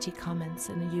make witty comments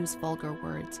and use vulgar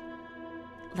words.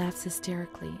 Laughs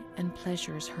hysterically and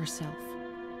pleasures herself.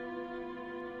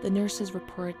 The nurses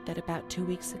report that about 2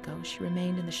 weeks ago she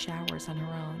remained in the showers on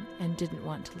her own and didn't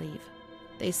want to leave.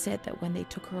 They said that when they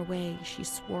took her away, she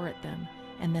swore at them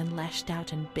and then lashed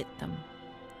out and bit them.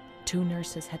 2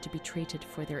 nurses had to be treated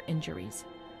for their injuries.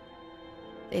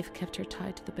 They've kept her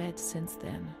tied to the bed since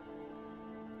then.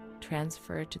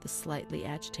 Transferred to the slightly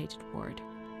agitated ward,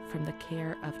 from the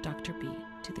care of Dr. B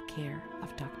to the care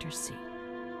of Dr. C.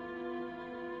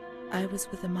 I was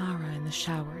with Amara in the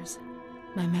showers.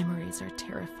 My memories are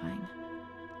terrifying.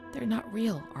 They're not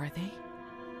real, are they?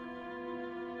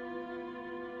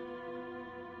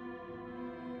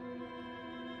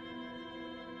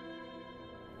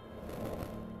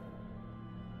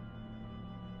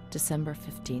 December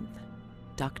 15th.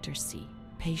 Dr. C.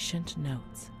 Patient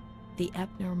notes. The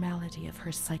abnormality of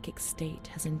her psychic state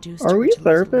has induced her to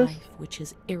lead a life which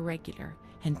is irregular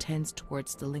and tends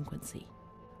towards delinquency.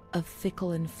 Of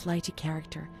fickle and flighty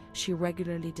character, she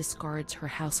regularly discards her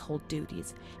household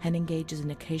duties and engages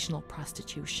in occasional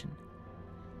prostitution.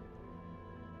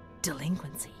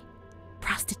 Delinquency?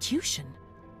 Prostitution?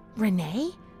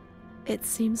 Renee? It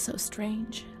seems so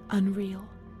strange, unreal.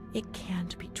 It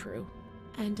can't be true.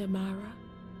 And Amara?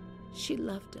 She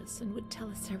loved us and would tell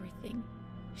us everything.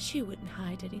 She wouldn't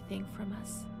hide anything from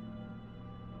us.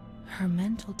 Her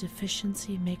mental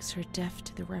deficiency makes her deaf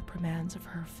to the reprimands of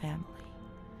her family.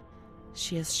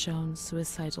 She has shown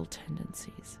suicidal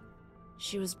tendencies.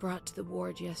 She was brought to the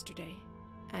ward yesterday,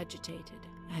 agitated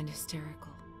and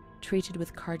hysterical. Treated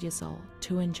with cardiazol,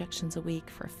 2 injections a week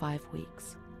for 5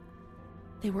 weeks.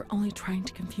 They were only trying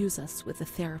to confuse us with the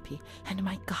therapy, and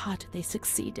my God, they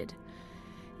succeeded.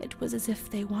 It was as if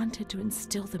they wanted to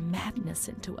instill the madness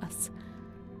into us.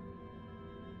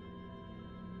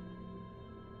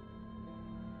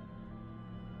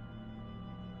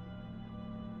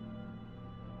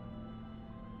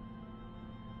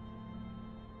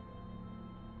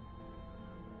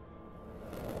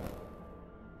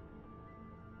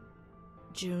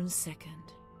 June 2nd.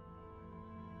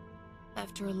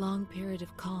 After a long period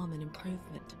of calm and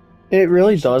improvement, it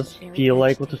really does feel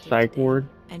like with the psych ward,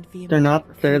 they're not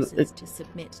there.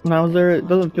 When I was there, it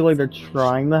doesn't feel like they're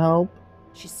trying to help.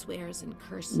 She swears and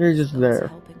curses. They're just there.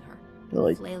 Helping her, they're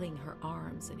like flailing her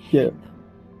arms and hitting them.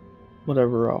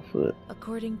 Whatever off of it.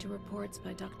 According to reports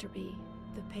by Dr. B,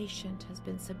 the patient has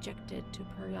been subjected to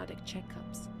periodic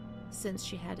checkups since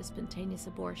she had a spontaneous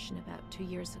abortion about 2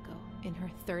 years ago in her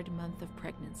 3rd month of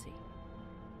pregnancy.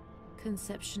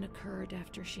 Conception occurred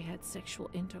after she had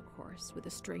sexual intercourse with a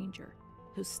stranger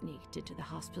who sneaked into the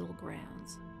hospital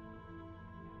grounds.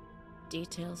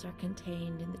 Details are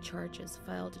contained in the charges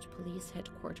filed at police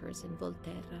headquarters in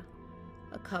Volterra,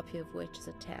 a copy of which is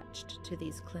attached to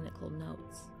these clinical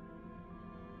notes.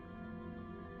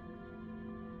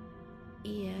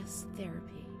 ES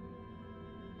therapy.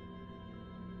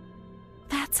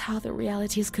 That's how the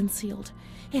reality is concealed.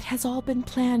 It has all been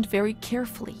planned very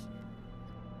carefully.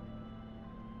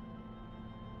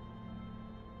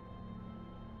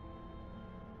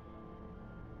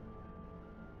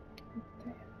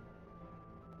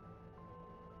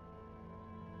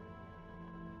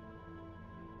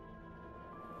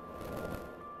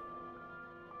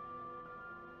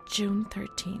 June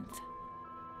 13th.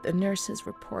 The nurses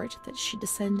report that she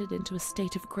descended into a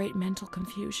state of great mental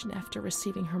confusion after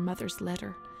receiving her mother's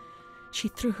letter. She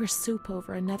threw her soup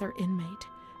over another inmate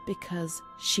because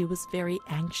she was very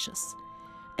anxious,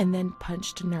 and then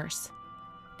punched a nurse.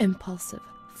 impulsive,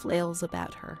 flails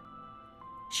about her.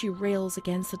 She rails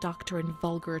against the doctor in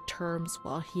vulgar terms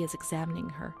while he is examining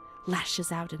her,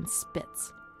 lashes out and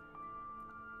spits.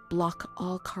 Block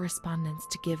all correspondence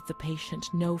to give the patient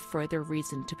no further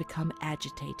reason to become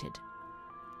agitated.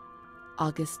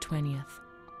 August 20th,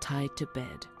 tied to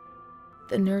bed.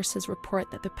 The nurses report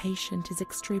that the patient is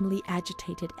extremely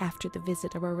agitated after the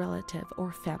visit of a relative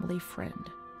or family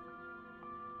friend.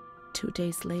 2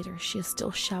 days later, she is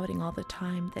still shouting all the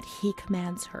time that he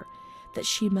commands her, that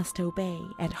she must obey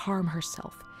and harm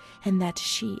herself, and that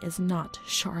she is not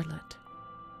Charlotte.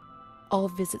 All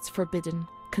visits forbidden,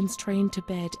 constrained to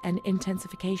bed, and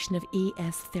intensification of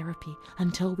ES therapy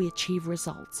until we achieve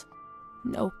results.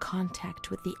 No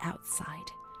contact with the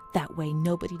outside. That way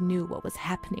nobody knew what was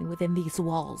happening within these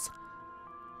walls.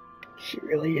 She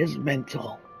really is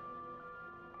mental.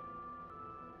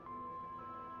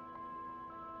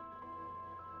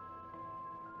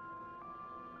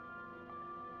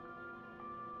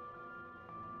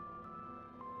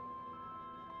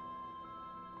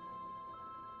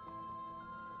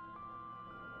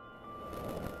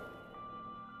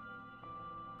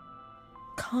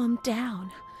 Calm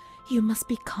down. You must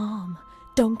be calm.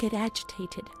 Don't get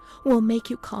agitated. We'll make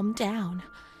you calm down.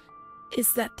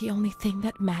 Is that the only thing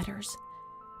that matters?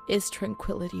 Is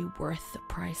tranquility worth the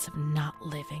price of not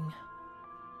living?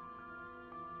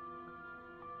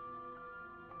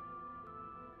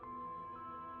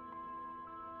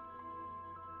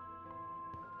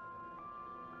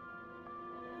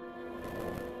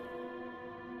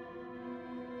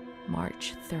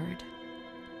 March 3rd.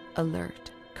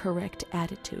 Alert, correct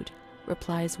attitude,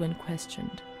 replies when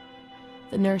questioned.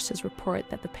 The nurses report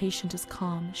that the patient is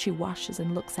calm. She washes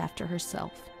and looks after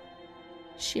herself.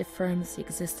 She affirms the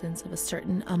existence of a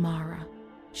certain Amara.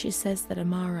 She says that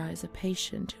Amara is a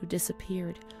patient who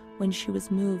disappeared when she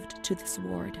was moved to this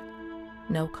ward.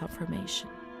 No confirmation.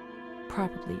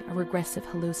 Probably a regressive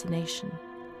hallucination.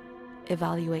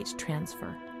 Evaluate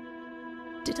transfer.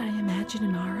 Did I imagine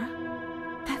Amara?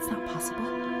 That's not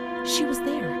possible. She was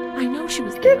there. I know she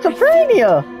was there.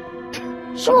 Schizophrenia!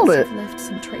 She must have left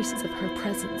some traces of her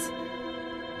presence.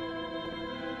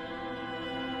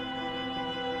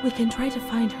 We can try to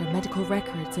find her medical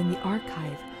records in the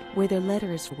archive where their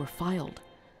letters were filed.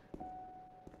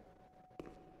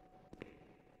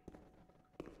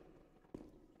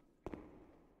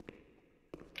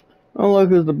 Oh look,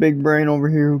 there's the big brain over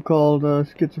here who called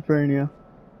schizophrenia.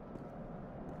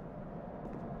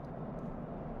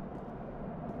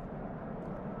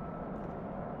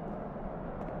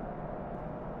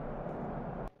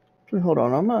 Actually, hold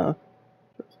on,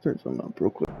 let's turn something up real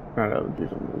quick. I gotta do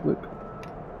something real quick.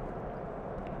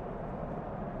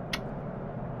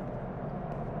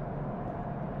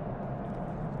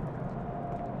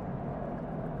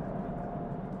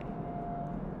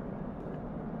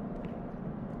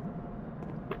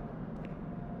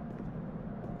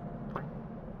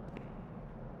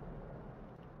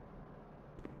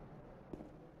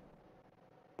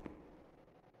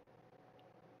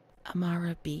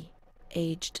 Amara B.,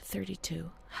 aged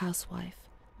 32, housewife,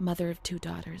 mother of 2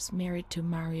 daughters, married to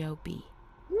Mario B.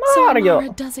 So Amara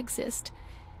does exist.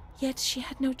 Yet she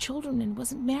had no children and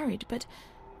wasn't married, but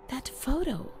that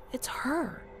photo, it's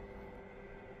her.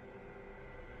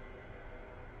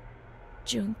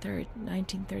 June 3rd,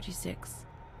 1936.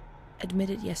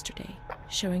 Admitted yesterday,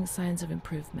 showing signs of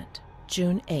improvement.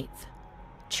 June 8th.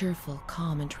 Cheerful,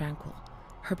 calm, and tranquil.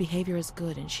 Her behavior is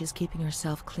good and she is keeping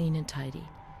herself clean and tidy.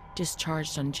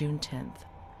 Discharged on June 10th.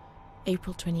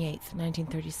 April 28th,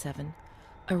 1937.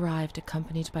 Arrived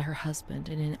accompanied by her husband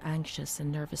in an anxious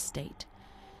and nervous state.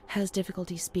 Has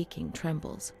difficulty speaking,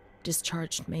 trembles.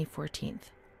 Discharged May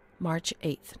 14th. March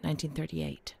 8th,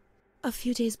 1938. A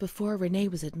few days before Renee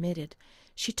was admitted,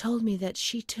 she told me that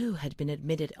she too had been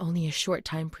admitted only a short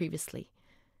time previously.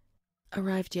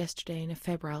 Arrived yesterday in a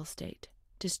febrile state.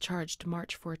 Discharged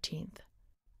March 14th.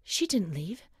 She didn't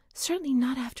leave. Certainly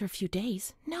not after a few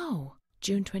days. No.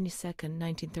 June 22nd,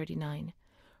 1939.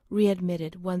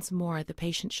 Readmitted once more. The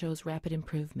patient shows rapid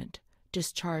improvement.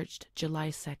 Discharged July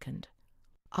 2nd.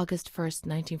 August 1st,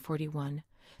 1941.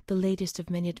 The latest of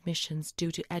many admissions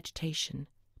due to agitation.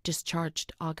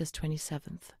 Discharged August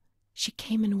 27th. She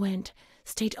came and went,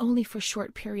 stayed only for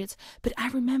short periods, but I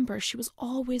remember she was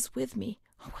always with me.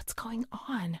 Oh, what's going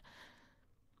on?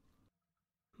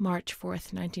 March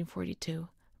 4th, 1942.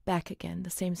 Back again,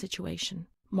 the same situation.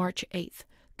 March 8th.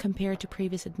 Compared to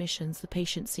previous admissions, the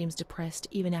patient seems depressed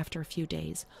even after a few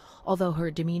days, although her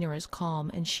demeanor is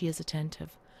calm and she is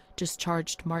attentive.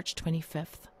 Discharged March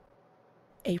 25th.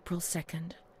 April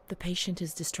 2nd. The patient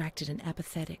is distracted and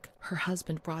apathetic. Her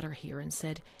husband brought her here and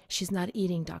said, "She's not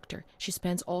eating, doctor. She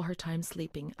spends all her time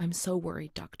sleeping. I'm so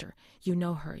worried, doctor. You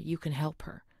know her. You can help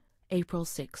her." April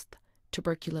 6th.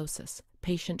 Tuberculosis.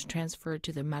 Patient transferred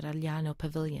to the Maragliano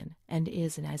Pavilion and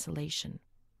is in isolation.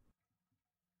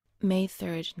 May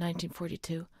 3rd,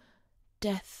 1942.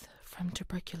 Death from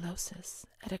tuberculosis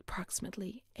at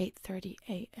approximately 8:30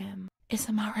 a.m. Is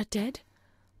Amara dead?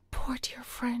 Poor dear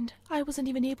friend, I wasn't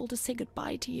even able to say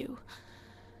goodbye to you.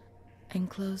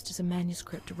 Enclosed is a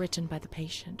manuscript written by the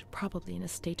patient, probably in a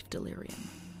state of delirium.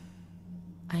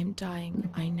 I'm dying,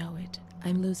 I know it.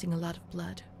 I'm losing a lot of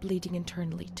blood, bleeding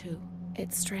internally too.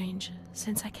 It's strange.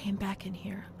 Since I came back in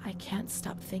here, I can't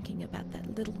stop thinking about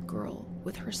that little girl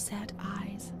with her sad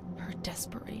eyes, her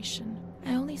desperation.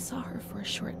 I only saw her for a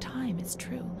short time, it's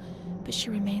true, but she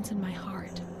remains in my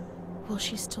heart. Will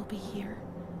she still be here?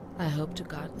 I hope to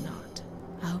God not.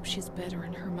 I hope she's better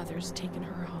and her mother's taken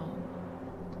her home.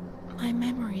 My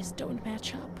memories don't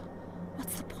match up.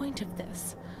 What's the point of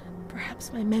this?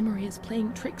 Perhaps my memory is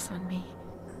playing tricks on me.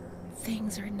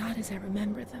 Things are not as I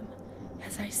remember them,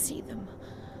 as I see them.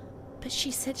 But she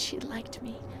said she liked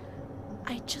me.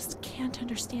 I just can't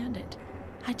understand it.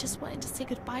 I just wanted to say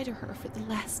goodbye to her for the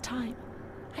last time.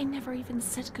 I never even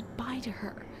said goodbye to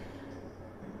her.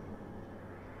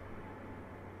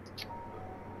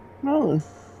 No.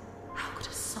 How could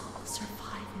a soul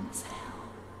survive in this hell?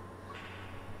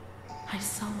 I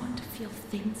so want to feel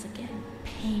things again.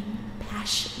 Pain,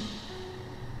 passion.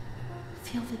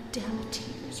 Feel the damn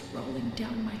tears rolling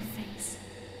down my face.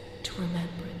 To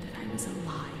remember that I was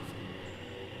alive.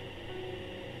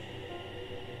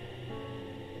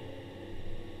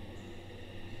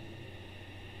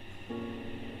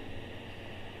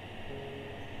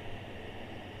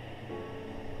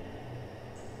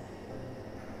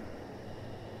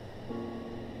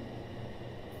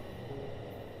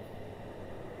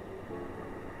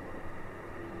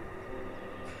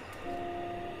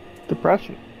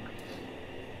 Depression.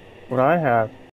 What I have.